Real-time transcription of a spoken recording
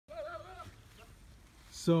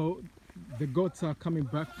So the goats are coming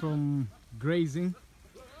back from grazing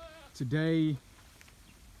today,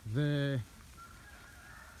 the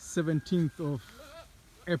 17th of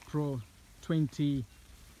April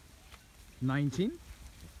 2019.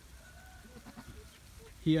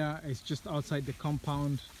 Here is just outside the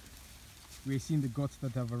compound. We're seeing the goats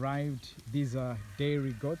that have arrived. These are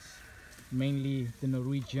dairy goats, mainly the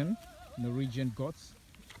Norwegian goats.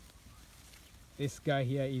 This guy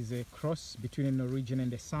here is a cross between a Norwegian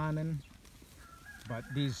and a Saanen, but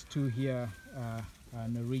these two here are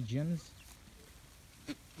Norwegians.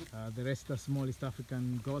 The rest are small East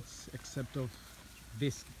African goats, except of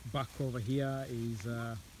this buck over here is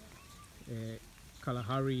a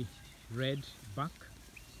Kalahari red buck.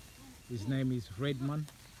 His name is Redman.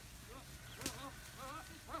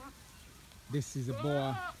 This is a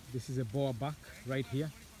boar. This is a boar buck right here.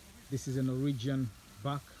 This is a Norwegian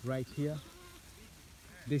buck right here.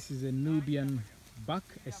 This is a Nubian buck,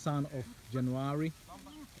 a son of January,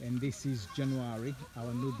 and this is January,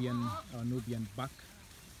 our Nubian buck,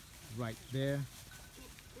 right there.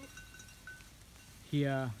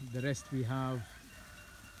 Here, the rest we have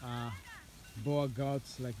boer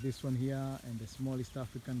goats like this one here, and the small East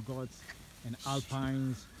African goats and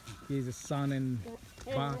alpines. Here's a Saanen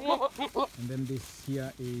buck, and then this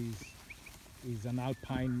here is an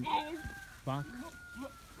alpine buck.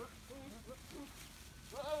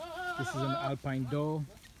 This is an alpine doe.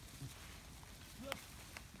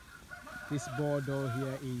 This boar doe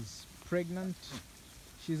here is pregnant.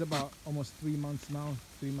 She's about almost 3 months now,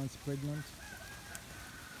 3 months pregnant.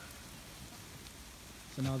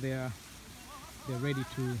 So now they're ready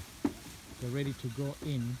to go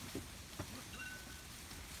in.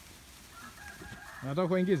 Nataka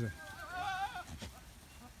kuingiza?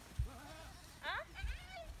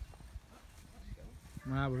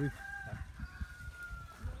 Mahaba vipi?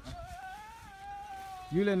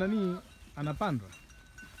 Yule nani anapandwa?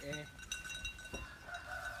 Kuna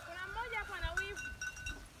mmoja hapo ana wivu.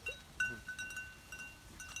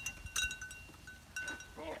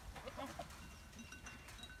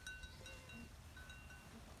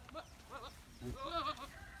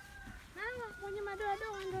 Mwenye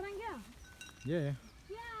madoadoa ndo rangi yao? Yeah. Yeah.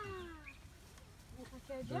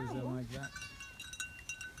 Those are like that.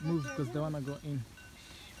 Move because they wanna go in.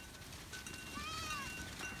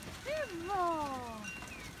 Hivyo.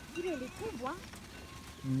 Ile ni kubwa.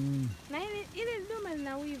 Na ile dume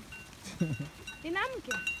lina wivu. Lina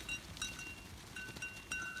mke.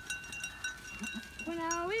 Kuna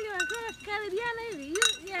wawili wakiwa karibiana hivi,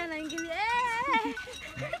 yeye anaingilia.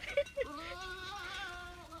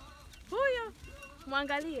 Huyo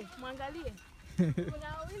mwangalie. Kuna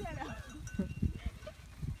wawili ana.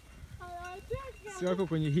 Si wako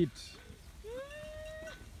kwenye hit.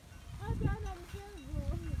 Hata ana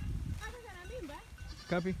mchezo. Hata ana mimba?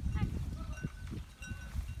 Copy?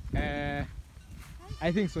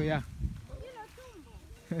 I think so, yeah.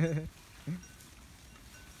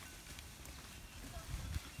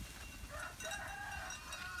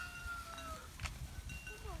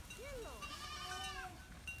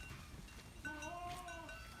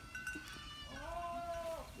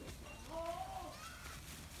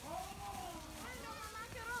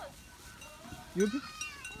 Yupi?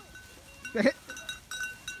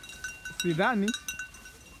 Sidhani.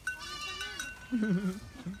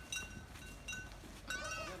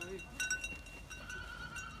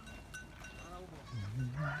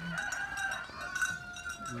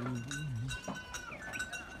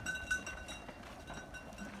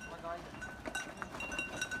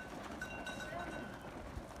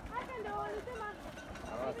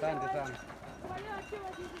 Asante sana.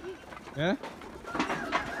 Yeah?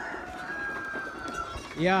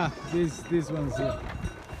 Yeah, these ones here.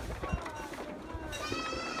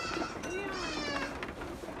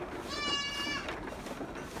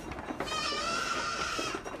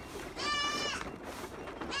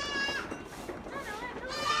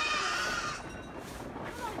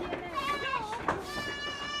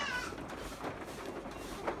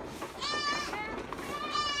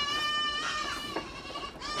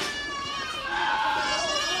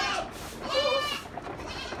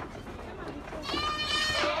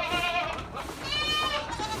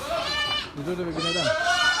 Vitoto vya binadamu.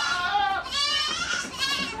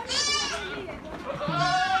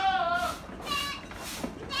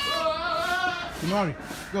 January,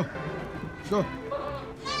 go.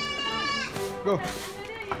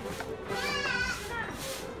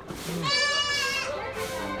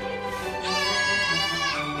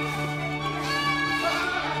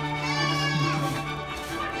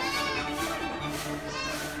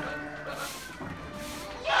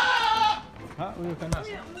 Ha, huyo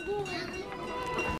kanasa.